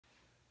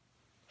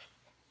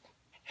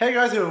Hey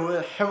guys,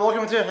 and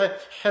welcome to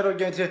Head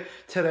Again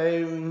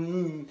today.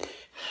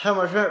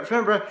 My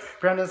friend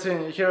Brandon's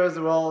here as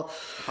well.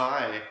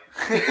 Hi.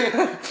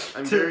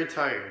 I'm very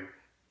tired.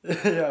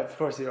 Yeah, of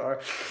course you are.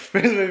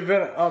 Because we've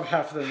been up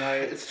half the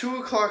night. It's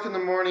 2 o'clock in the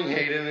morning,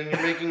 Hayden, and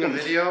you're making a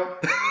video?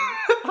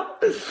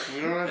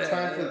 We don't have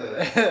time for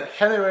this.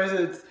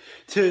 Anyways,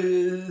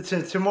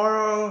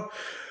 tomorrow,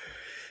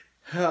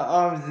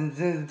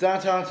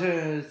 downtown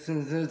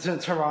to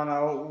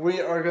Toronto,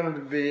 we are going to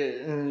be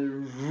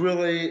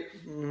really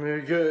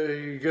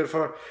good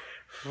for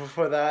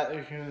that.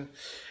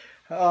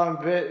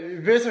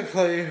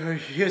 Basically,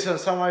 here's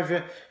some of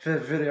my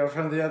video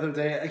from the other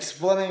day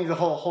explaining the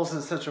whole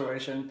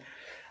situation.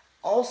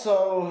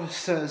 Also,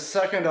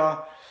 second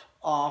off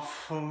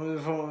the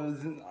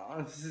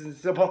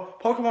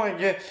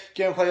Pokemon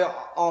gameplay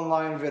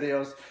online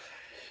videos.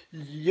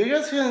 You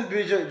guys can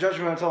be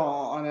judgmental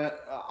on it.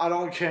 I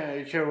don't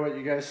care what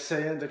you guys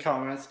say in the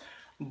comments.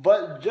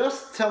 But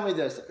just tell me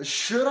this: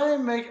 should I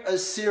make a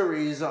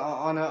series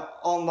on it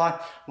online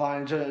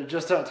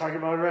just to talk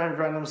about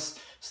random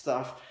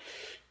stuff?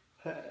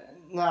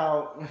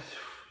 Now,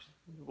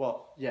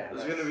 well, yeah.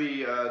 There's going to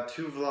be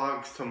 2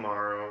 vlogs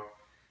tomorrow,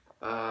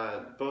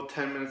 both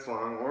 10 minutes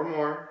long or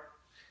more.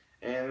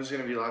 And there's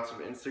going to be lots of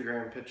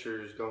Instagram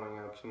pictures going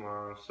up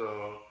tomorrow.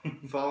 So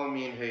follow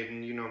me and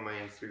Hayden. You know my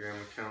Instagram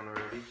account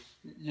already.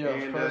 Yeah,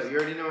 and you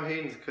already know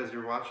Hayden's because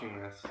you're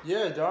watching this.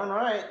 Yeah, darn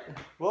right.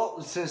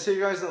 Well, see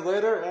you guys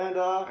later. And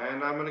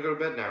I'm going to go to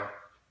bed now.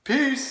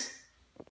 Peace.